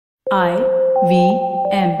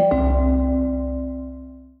IVM.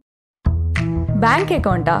 Bank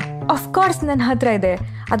account? Of course ನನ್ನ ಹತ್ರ ಇದೆ.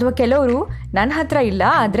 ಅಥವಾ ಕೆಲವರು ನನ್ನ ಹತ್ರ ಇಲ್ಲ,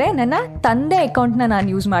 ಆದರೆ ನನ್ನ ತಂದೆ ಅಕೌಂಟ್ನ ನಾನು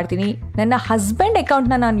ಯೂಸ್ ಮಾಡ್ತೀನಿ, ನನ್ನ ಹಸ್ಬೆಂಡ್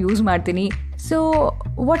ಅಕೌಂಟ್ನ ನಾನು ಯೂಸ್ ಮಾಡ್ತೀನಿ. So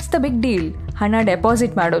what's the big deal? ಹಣ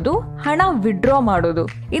ಡೆಪಾಸಿಟ್ ಮಾಡೋದು, ಹಣ ವಿಡ್ರಾ ಮಾಡೋದು,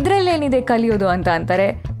 ಇದರಲ್ಲೇನಿದೆ ಕಲಿಯೋದು ಅಂತ ಅಂತಾರೆ.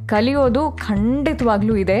 ಕಲಿಯೋದು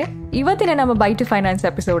ಖಂಡಿತವಾಗ್ಲೂ ಇದೆ. ಇವತ್ತಿನ ನಮ್ಮ ಬೈ ಟು ಫೈನಾನ್ಸ್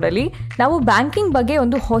ಎಪಿಸೋಡಲ್ಲಿ ನಾವು ಬ್ಯಾಂಕಿಂಗ್ ಬಗ್ಗೆ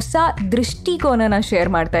ಒಂದು ಹೊಸ ದೃಷ್ಟಿಕೋನನ ಶೇರ್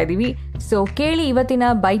ಮಾಡ್ತಾ ಇದ್ದೀವಿ. ಸೊ ಕೇಳಿ ಇವತ್ತಿನ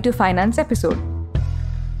ಬೈ ಟು ಫೈನಾನ್ಸ್ ಎಪಿಸೋಡ್.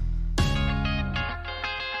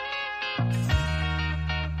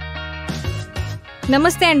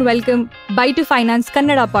 ನಮಸ್ತೆ and welcome by two finance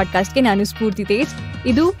Kannada ಪಾಡ್ಕಾಸ್ಟ್ಗೆ. ನಾನು ಸ್ಫೂರ್ತಿ ತೇಜ್.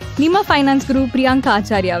 ಇದು ನಿಮ್ಮ ಫೈನಾನ್ಸ್ ಗುರು ಪ್ರಿಯಾಂಕಾ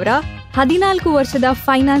ಆಚಾರ್ಯ ಅವರ 14 ವರ್ಷದ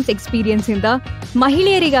ಫೈನಾನ್ಸ್ ಎಕ್ಸ್ಪೀರಿಯನ್ಸ್ ಇಂದ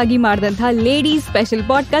ಮಹಿಳೆಯರಿಗಾಗಿ ಮಾಡಿದಂತಹ ladies special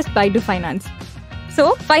podcast by two finance. So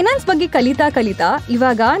finance ಬಗ್ಗೆ ಕಲಿತಾ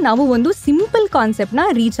ಇವಾಗ ನಾವು ಒಂದು ಸಿಂಪಲ್ ಕಾನ್ಸೆಪ್ಟ್ನ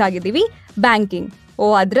ರೀಚ್ ಆಗಿದ್ದೀವಿ, ಬ್ಯಾಂಕಿಂಗ್.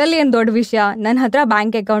 ಅದರಲ್ಲಿ ಏನು ದೊಡ್ಡ ವಿಷಯ, ನನ್ನ ಹತ್ರ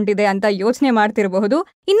ಬ್ಯಾಂಕ್ ಅಕೌಂಟ್ ಇದೆ ಅಂತ ಯೋಚನೆ ಮಾಡ್ತಿರಬಹುದು.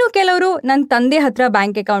 ಇನ್ನು ಕೆಲವರು ನನ್ನ ತಂದೆ ಹತ್ರ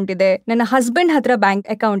ಬ್ಯಾಂಕ್ ಅಕೌಂಟ್ ಇದೆ, ನನ್ನ ಹಸ್ಬೆಂಡ್ ಹತ್ರ ಬ್ಯಾಂಕ್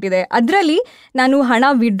ಅಕೌಂಟ್ ಇದೆ, ಅದರಲ್ಲಿ ನಾನು ಹಣ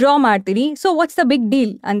ವಿಡ್ರಾ ಮಾಡ್ತೀನಿ. So what's the big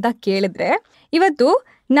deal ಅಂತ ಕೇಳಿದ್ರೆ, ಇವತ್ತು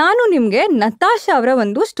ನಾನು ನಿಮಗೆ ನತಾಶಾ ಅವರ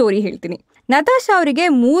ಒಂದು ಸ್ಟೋರಿ ಹೇಳ್ತೀನಿ. ನತಾಶಾ ಅವರಿಗೆ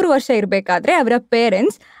 3 ವರ್ಷ ಇರಬೇಕಾದ್ರೆ ಅವರ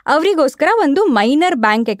ಪೇರೆಂಟ್ಸ್ ಅವರಿಗೋಸ್ಕರ ಒಂದು ಮೈನರ್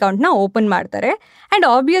ಬ್ಯಾಂಕ್ ಅಕೌಂಟ್ನ ಓಪನ್ ಮಾಡ್ತಾರೆ. ಆ್ಯಂಡ್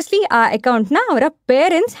ಆಬ್ವಿಯಸ್ಲಿ ಆ ಅಕೌಂಟ್ನ ಅವರ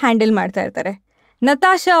ಪೇರೆಂಟ್ಸ್ ಹ್ಯಾಂಡಲ್ ಮಾಡ್ತಾ ಇರ್ತಾರೆ.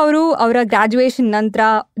 ನತಾಶಾ ಅವರು ಅವರ ಗ್ರಾಜುಯೇಷನ್ ನಂತರ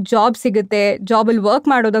ಜಾಬ್ ಸಿಗುತ್ತೆ, ಜಾಬಲ್ಲಿ ವರ್ಕ್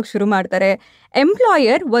ಮಾಡೋದಕ್ಕೆ ಶುರು ಮಾಡ್ತಾರೆ.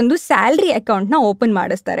 ಎಂಪ್ಲಾಯರ್ ಒಂದು ಸ್ಯಾಲ್ರಿ ಅಕೌಂಟ್ನ ಓಪನ್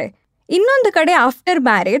ಮಾಡಿಸ್ತಾರೆ. ಇನ್ನೊಂದು ಕಡೆ ಆಫ್ಟರ್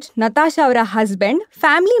ಮ್ಯಾರೇಜ್ ನತಾಶಾ ಅವರ ಹಸ್ಬೆಂಡ್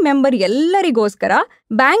ಫ್ಯಾಮಿಲಿ ಮೆಂಬರ್ ಎಲ್ಲರಿಗೋಸ್ಕರ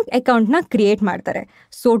ಬ್ಯಾಂಕ್ ಅಕೌಂಟ್ನ ಕ್ರಿಯೇಟ್ ಮಾಡ್ತಾರೆ.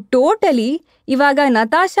 ಸೊ ಟೋಟಲಿ ಇವಾಗ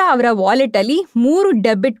ನತಾಶಾ ಅವರ ವಾಲೆಟಲ್ಲಿ 3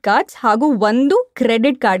 ಡೆಬಿಟ್ ಕಾರ್ಡ್ಸ್ ಹಾಗೂ 1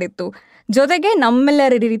 ಕ್ರೆಡಿಟ್ ಕಾರ್ಡ್ ಇತ್ತು. ಜೊತೆಗೆ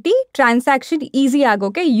ನಮ್ಮೆಲ್ಲರ ರೀತಿ ಟ್ರಾನ್ಸಾಕ್ಷನ್ ಈಸಿ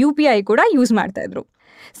ಆಗೋಕೆ UPI ಕೂಡ ಯೂಸ್ ಮಾಡ್ತಾ ಇದ್ರು.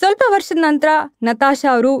 ಸ್ವಲ್ಪ ವರ್ಷದ ನಂತರ ನತಾಶಾ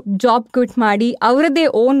ಅವರು ಜಾಬ್ ಕ್ವಿಟ್ ಮಾಡಿ ಅವರದೇ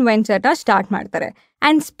ಓನ್ ವೆಂಚರ್ನ ಸ್ಟಾರ್ಟ್ ಮಾಡ್ತಾರೆ.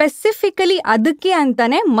 ಆ್ಯಂಡ್ ಸ್ಪೆಸಿಫಿಕಲಿ ಅದಕ್ಕೆ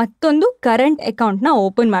ಅಂತಾನೆ ಮತ್ತೊಂದು ಕರೆಂಟ್ ಅಕೌಂಟ್ನ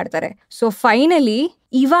ಓಪನ್ ಮಾಡ್ತಾರೆ. ಸೊ ಫೈನಲಿ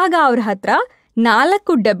ಇವಾಗ ಅವ್ರ ಹತ್ರ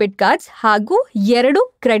 4 ಡೆಬಿಟ್ ಕಾರ್ಡ್ಸ್ ಹಾಗೂ 2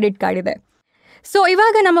 ಕ್ರೆಡಿಟ್ ಕಾರ್ಡ್ ಇದೆ. ಸೊ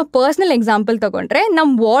ಇವಾಗ ನಮ್ಮ ಪರ್ಸ್ನಲ್ ಎಕ್ಸಾಂಪಲ್ ತಗೊಂಡ್ರೆ,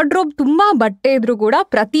 ನಮ್ಮ ವಾರ್ಡ್ರೋಬ್ ತುಂಬ ಬಟ್ಟೆ ಇದ್ರೂ ಕೂಡ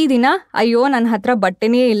ಪ್ರತಿದಿನ ಅಯ್ಯೋ ನನ್ನ ಹತ್ರ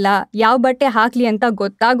ಬಟ್ಟೆನೇ ಇಲ್ಲ, ಯಾವ ಬಟ್ಟೆ ಹಾಕ್ಲಿ ಅಂತ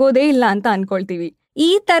ಗೊತ್ತಾಗೋದೇ ಇಲ್ಲ ಅಂತ ಅನ್ಕೊಳ್ತೀವಿ.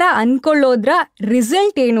 ಈ ಥರ ಅನ್ಕೊಳ್ಳೋದ್ರ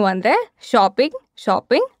ರಿಸಲ್ಟ್ ಏನು ಅಂದರೆ ಶಾಪಿಂಗ್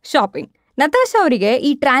ಶಾಪಿಂಗ್ ಶಾಪಿಂಗ್. ನತಾಶಾ ಅವರಿಗೆ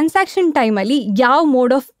ಈ ಟ್ರಾನ್ಸಾಕ್ಷನ್ ಟೈಮಲ್ಲಿ ಯಾವ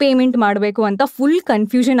ಮೋಡ್ ಆಫ್ ಪೇಮೆಂಟ್ ಮಾಡಬೇಕು ಅಂತ ಫುಲ್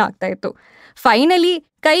ಕನ್ಫ್ಯೂಷನ್ ಆಗ್ತಾ ಇತ್ತು. ಫೈನಲಿ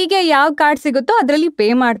ಕೈಗೆ ಯಾವ ಕಾರ್ಡ್ ಸಿಗುತ್ತೋ ಅದರಲ್ಲಿ ಪೇ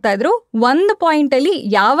ಮಾಡ್ತಾ ಇದ್ರು. ಒಂದು ಪಾಯಿಂಟಲ್ಲಿ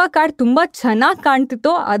ಯಾವ ಕಾರ್ಡ್ ತುಂಬ ಚೆನ್ನಾಗಿ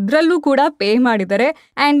ಕಾಣ್ತಿತ್ತೋ ಅದರಲ್ಲೂ ಕೂಡ ಪೇ ಮಾಡಿದ್ದಾರೆ.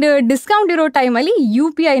 ಆ್ಯಂಡ್ ಡಿಸ್ಕೌಂಟ್ ಇರೋ ಟೈಮಲ್ಲಿ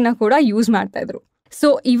UPIನ ಕೂಡ ಯೂಸ್ ಮಾಡ್ತಾ ಇದ್ರು. ಸೊ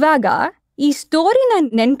ಇವಾಗ ಈ ಸ್ಟೋರಿನ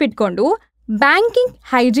ನೆನ್ಪಿಟ್ಕೊಂಡು ಬ್ಯಾಂಕಿಂಗ್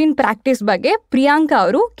ಹೈಜೀನ್ ಪ್ರಾಕ್ಟೀಸ್ ಬಗ್ಗೆ ಪ್ರಿಯಾಂಕಾ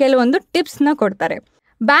ಅವರು ಕೆಲವೊಂದು ಟಿಪ್ಸ್ನ ಕೊಡ್ತಾರೆ.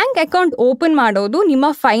 ಬ್ಯಾಂಕ್ ಅಕೌಂಟ್ ಓಪನ್ ಮಾಡೋದು ನಿಮ್ಮ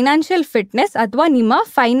ಫೈನಾನ್ಷಿಯಲ್ ಫಿಟ್ನೆಸ್ ಅಥವಾ ನಿಮ್ಮ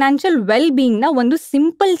ಫೈನಾನ್ಷಿಯಲ್ ವೆಲ್ ಬೀಯಿಂಗ್ನ ಒಂದು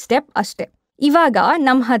ಸಿಂಪಲ್ ಸ್ಟೆಪ್ ಅಷ್ಟೇ. ಇವಾಗ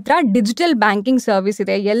ನಮ್ಮ ಹತ್ರ ಡಿಜಿಟಲ್ ಬ್ಯಾಂಕಿಂಗ್ ಸರ್ವಿಸ್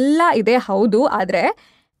ಇದೆ, ಎಲ್ಲ ಇದೆ, ಹೌದು. ಆದರೆ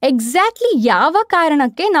ಎಕ್ಸಾಕ್ಟ್ಲಿ ಯಾವ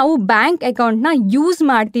ಕಾರಣಕ್ಕೆ ನಾವು ಬ್ಯಾಂಕ್ ಅಕೌಂಟ್ನ ಯೂಸ್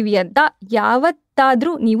ಮಾಡ್ತೀವಿ ಅಂತ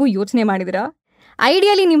ಯಾವತ್ತಾದರೂ ನೀವು ಯೋಚನೆ ಮಾಡಿದಿರಾ?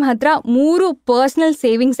 ಐಡಿಯಲಿ ನಿಮ್ಮ ಹತ್ರ 3 ಪರ್ಸನಲ್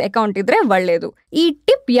ಸೇವಿಂಗ್ಸ್ ಅಕೌಂಟ್ ಇದ್ರೆ ಒಳ್ಳೆಯದು. ಈ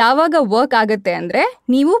ಟಿಪ್ ಯಾವಾಗ ವರ್ಕ್ ಆಗುತ್ತೆ ಅಂದರೆ,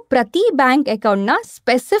 ನೀವು ಪ್ರತಿ ಬ್ಯಾಂಕ್ ಅಕೌಂಟ್ನ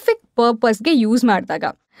ಸ್ಪೆಸಿಫಿಕ್ ಪರ್ಪಸ್ಗೆ ಯೂಸ್ ಮಾಡಿದಾಗ.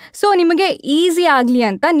 ಸೊ ನಿಮಗೆ ಈಸಿ ಆಗಲಿ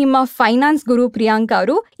ಅಂತ ನಿಮ್ಮ ಫೈನಾನ್ಸ್ ಗುರು ಪ್ರಿಯಾಂಕಾ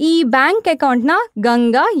ಅವರು ಈ ಬ್ಯಾಂಕ್ ಅಕೌಂಟ್ನ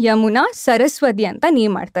ಗಂಗಾ, ಯಮುನಾ, ಸರಸ್ವತಿ ಅಂತ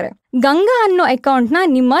ನೇಮ್ ಮಾಡ್ತಾರೆ. ಗಂಗಾ ಅನ್ನೋ ಅಕೌಂಟ್ನ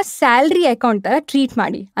ನಿಮ್ಮ ಸ್ಯಾಲ್ರಿ ಅಕೌಂಟ್ ಥರ ಟ್ರೀಟ್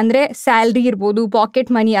ಮಾಡಿ. ಅಂದರೆ ಸ್ಯಾಲ್ರಿ ಇರ್ಬೋದು,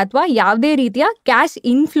 ಪಾಕೆಟ್ ಮನಿ ಅಥವಾ ಯಾವುದೇ ರೀತಿಯ ಕ್ಯಾಶ್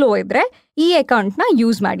ಇನ್ಫ್ಲೋ ಇದ್ರೆ ಈ ಅಕೌಂಟ್ನ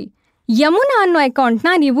ಯೂಸ್ ಮಾಡಿ. ಯಮುನಾ ಅನ್ನೋ ಅಕೌಂಟ್ನ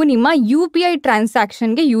ನೀವು ನಿಮ್ಮ UPI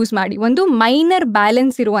ಟ್ರಾನ್ಸಾಕ್ಷನ್ಗೆ ಯೂಸ್ ಮಾಡಿ. ಒಂದು ಮೈನರ್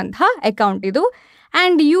ಬ್ಯಾಲೆನ್ಸ್ ಇರುವಂತಹ ಅಕೌಂಟ್ ಇದು.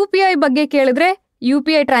 ಆ್ಯಂಡ್ UPI ಬಗ್ಗೆ ಕೇಳಿದ್ರೆ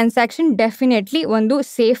UPI ಟ್ರಾನ್ಸಾಕ್ಷನ್ ಡೆಫಿನೆಟ್ಲಿ ಒಂದು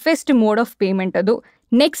ಸೇಫೆಸ್ಟ್ ಮೋಡ್ ಆಫ್ ಪೇಮೆಂಟ್ ಅದು.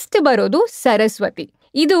 ನೆಕ್ಸ್ಟ್ ಬರೋದು ಸರಸ್ವತಿ.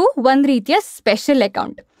 ಇದು ಒಂದು ರೀತಿಯ ಸ್ಪೆಷಲ್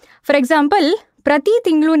ಅಕೌಂಟ್. ಫಾರ್ ಎಕ್ಸಾಂಪಲ್, ಪ್ರತಿ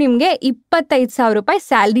ತಿಂಗಳು ನಿಮಗೆ 25,000 ರೂಪಾಯಿ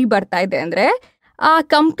ಸ್ಯಾಲ್ರಿ ಬರ್ತಾ ಇದೆ ಅಂದರೆ ಆ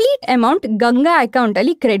ಕಂಪ್ಲೀಟ್ ಅಮೌಂಟ್ ಗಂಗಾ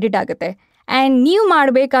ಅಕೌಂಟಲ್ಲಿ ಕ್ರೆಡಿಟ್ ಆಗುತ್ತೆ. ಆ್ಯಂಡ್ ನೀವು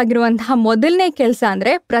ಮಾಡಬೇಕಾಗಿರುವಂತಹ ಮೊದಲನೇ ಕೆಲಸ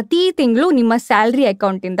ಅಂದರೆ ಪ್ರತಿ ತಿಂಗಳು ನಿಮ್ಮ ಸ್ಯಾಲ್ರಿ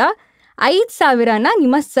ಅಕೌಂಟಿಂದ 5,000ನ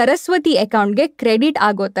ನಿಮ್ಮ ಸರಸ್ವತಿ ಅಕೌಂಟ್ಗೆ ಕ್ರೆಡಿಟ್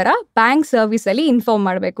ಆಗೋ ಥರ ಬ್ಯಾಂಕ್ ಸರ್ವಿಸಲ್ಲಿ ಇನ್ಫಾರ್ಮ್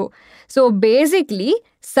ಮಾಡಬೇಕು. ಸೊ ಬೇಸಿಕ್ಲಿ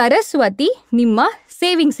ಸರಸ್ವತಿ ನಿಮ್ಮ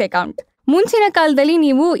ಸೇವಿಂಗ್ಸ್ ಅಕೌಂಟ್. ಮುಂಚಿನ ಕಾಲದಲ್ಲಿ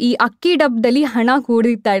ನೀವು ಈ ಅಕ್ಕಿ ಡಬ್ಬದಲ್ಲಿ ಹಣ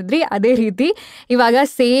ಕೂಡಿಡ್ತಾ ಇದ್ರಿ, ಅದೇ ರೀತಿ ಇವಾಗ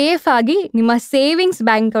ಸೇಫ್ ಆಗಿ ನಿಮ್ಮ ಸೇವಿಂಗ್ಸ್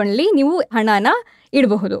ಬ್ಯಾಂಕಲ್ಲಿ ನೀವು ಹಣನ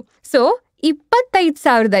ಇಡಬಹುದು. ಸೊ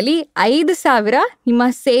 25,000ದಲ್ಲಿ 5,000 ನಿಮ್ಮ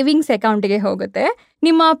ಸೇವಿಂಗ್ಸ್ ಅಕೌಂಟಿಗೆ ಹೋಗುತ್ತೆ.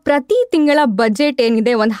 ನಿಮ್ಮ ಪ್ರತಿ ತಿಂಗಳ ಬಜೆಟ್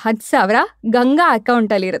ಏನಿದೆ ಒಂದು 10,000 ಗಂಗಾ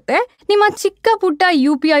ಅಕೌಂಟಲ್ಲಿ ಇರುತ್ತೆ. ನಿಮ್ಮ ಚಿಕ್ಕ ಪುಟ್ಟ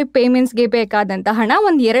UPI ಪೇಮೆಂಟ್ಸ್ಗೆ ಬೇಕಾದಂಥ ಹಣ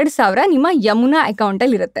ಒಂದು 2,000 ನಿಮ್ಮ ಯಮುನಾ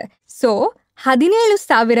ಅಕೌಂಟಲ್ಲಿ ಇರುತ್ತೆ. ಸೊ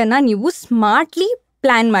 17,000ನ ನೀವು ಸ್ಮಾರ್ಟ್ಲಿ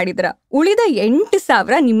ಪ್ಲಾನ್ ಮಾಡಿದ್ರ, ಉಳಿದ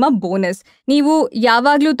 8,000 ನಿಮ್ಮ ಬೋನಸ್. ನೀವು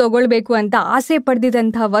ಯಾವಾಗ್ಲೂ ತಗೊಳ್ಬೇಕು ಅಂತ ಆಸೆ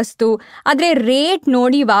ಪಡೆದಿದಂತಹ ವಸ್ತು, ಆದ್ರೆ ರೇಟ್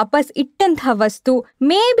ನೋಡಿ ವಾಪಸ್ ಇಟ್ಟಂತಹ ವಸ್ತು,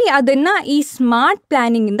 ಮೇ ಬಿ ಅದನ್ನ ಈ ಸ್ಮಾರ್ಟ್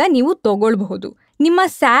ಪ್ಲಾನಿಂಗ್ ಇಂದ ನೀವು ತಗೊಳ್ಬಹುದು. ನಿಮ್ಮ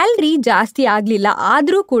ಸ್ಯಾಲ್ರಿ ಜಾಸ್ತಿ ಆಗ್ಲಿಲ್ಲ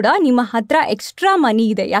ಆದ್ರೂ ಕೂಡ ನಿಮ್ಮ ಹತ್ರ ಎಕ್ಸ್ಟ್ರಾ ಮನಿ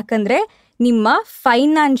ಇದೆ, ಯಾಕಂದ್ರೆ ನಿಮ್ಮ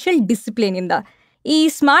ಫೈನಾನ್ಷಿಯಲ್ ಡಿಸಿಪ್ಲಿನ್ ಇಂದ. ಈ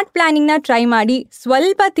ಸ್ಮಾರ್ಟ್ ಪ್ಲಾನಿಂಗ್ನ ಟ್ರೈ ಮಾಡಿ.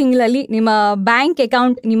 ಸ್ವಲ್ಪ ತಿಂಗಳಲ್ಲಿ ನಿಮ್ಮ ಬ್ಯಾಂಕ್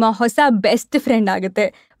ಅಕೌಂಟ್ ನಿಮ್ಮ ಹೊಸ ಬೆಸ್ಟ್ ಫ್ರೆಂಡ್ ಆಗುತ್ತೆ.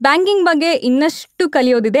 ಬ್ಯಾಂಕಿಂಗ್ ಬಗ್ಗೆ ಇನ್ನಷ್ಟು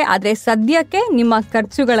ಕಲಿಯೋದಿದೆ, ಆದರೆ ಸದ್ಯಕ್ಕೆ ನಿಮ್ಮ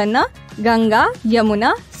ಖರ್ಚುಗಳನ್ನು ಗಂಗಾ,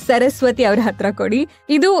 ಯಮುನಾ, ಸರಸ್ವತಿ ಅವರ ಹತ್ರ ಕೊಡಿ.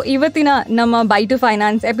 ಇದು ಇವತ್ತಿನ ನಮ್ಮ ಬೈ ಟು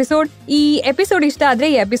ಫೈನಾನ್ಸ್ ಎಪಿಸೋಡ್. ಈ ಎಪಿಸೋಡ್ ಇಷ್ಟ ಆದರೆ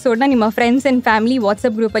ಈ ಎಪಿಸೋಡ್ನ ನಿಮ್ಮ ಫ್ರೆಂಡ್ಸ್ ಅಂಡ್ ಫ್ಯಾಮಿಲಿ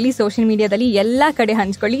ವಾಟ್ಸಪ್ ಗ್ರೂಪಲ್ಲಿ, ಸೋಷಿಯಲ್ ಮೀಡಿಯಾದಲ್ಲಿ ಎಲ್ಲ ಕಡೆ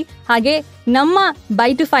ಹಂಚ್ಕೊಳ್ಳಿ. ಹಾಗೆ ನಮ್ಮ ಬೈ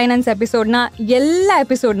ಟು ಫೈನಾನ್ಸ್ ಎಲ್ಲ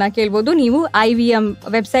ಎಪಿಸೋಡ್ನ ಕೇಳ್ಬೋದು ನೀವು IVM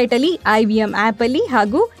ವೆಬ್ಸೈಟಲ್ಲಿ, IVM ಆ್ಯಪಲ್ಲಿ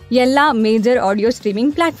ಹಾಗೂ ಎಲ್ಲ ಮೇಜರ್ ಆಡಿಯೋ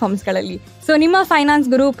ಸ್ಟ್ರೀಮಿಂಗ್ ಪ್ಲಾಟ್ಫಾರ್ಮ್ಸ್ಗಳಲ್ಲಿ. ಸೊ ನಿಮ್ಮ ಫೈನಾನ್ಸ್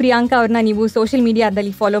ಗುರು ಪ್ರಿಯಾಂಕಾ ಅವ್ರನ್ನ ನೀವು ಸೋಷಿಯಲ್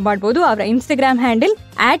ಮೀಡಿಯಾದಲ್ಲಿ ಫಾಲೋ ಮಾಡ್ಬೋದು. ಅವರ Instagram handle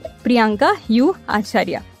 @Priyanka U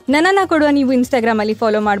Acharya. ನನ್ನನ್ನು ಕೊಡುವ ನೀವು ಇನ್ಸ್ಟಾಗ್ರಾಮ್ ಅಲ್ಲಿ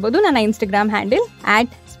ಫಾಲೋ ಮಾಡ್ಬೋದು. ನನ್ನ Instagram handle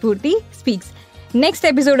 @Spurti Speaks. Next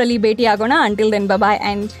episode ಅಲ್ಲಿ ಭೇಟಿ ಆಗೋಣ. Until then by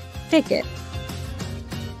and take care.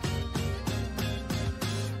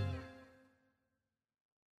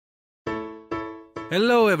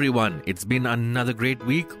 Hello everyone, it's been another great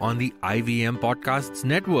week on the IVM Podcasts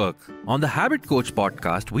Network. On the Habit Coach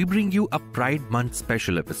podcast, we bring you a Pride Month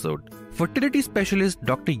special episode. Fertility specialist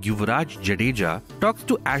Dr. Yuvraj Jadeja talks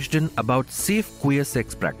to Ashton about safe queer sex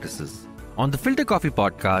practices. On the Filter Coffee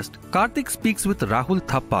podcast, Karthik speaks with Rahul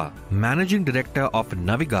Thappa, managing director of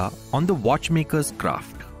Naviga, on the watchmaker's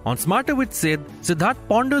craft. On Smarter with Sid, Siddharth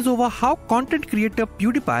ponders over how content creator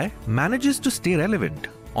PewDiePie manages to stay relevant.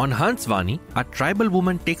 On Hansvani, a tribal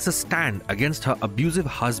woman takes a stand against her abusive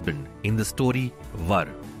husband in the story Var.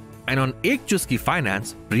 And on Chuski Finance,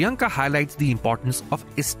 Priyanka highlights the importance of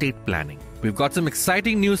estate planning. We've got some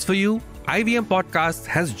exciting news for you. IVM Podcast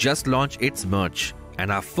has just launched its merch, and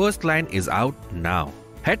our first line is out now.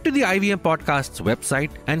 Head to the IVM Podcast's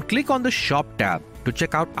website and click on the Shop tab to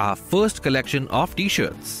check out our first collection of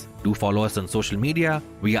t-shirts. Do follow us on social media.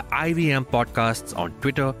 We are IVM Podcasts on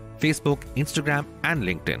Twitter, Facebook, Instagram, and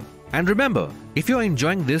LinkedIn. And remember, if you're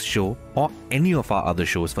enjoying this show or any of our other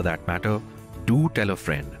shows for that matter, do tell a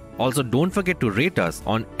friend. Also, don't forget to rate us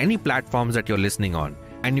on any platforms that you're listening on.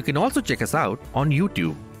 And you can also check us out on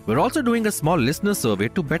YouTube. We're also doing a small listener survey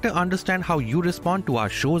to better understand how you respond to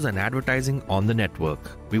our shows and advertising on the network.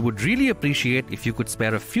 We would really appreciate if you could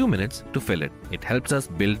spare a few minutes to fill it. It helps us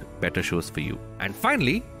build better shows for you. And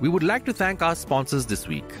finally, we would like to thank our sponsors this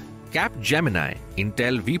week: Capgemini,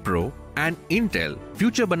 Intel vPro, and Intel.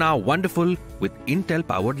 Future Banao Wonderful with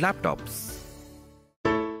Intel-powered laptops.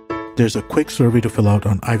 There's a quick survey to fill out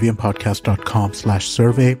on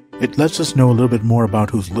ivmpodcast.com/survey. It lets us know a little bit more about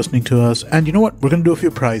who's listening to us. And you know what? We're going to do a few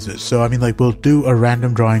prizes. So, we'll do a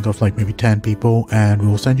random drawing of maybe 10 people and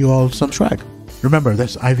we'll send you all some swag. Remember,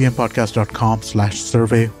 that's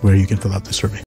ivmpodcast.com/survey where you can fill out the survey.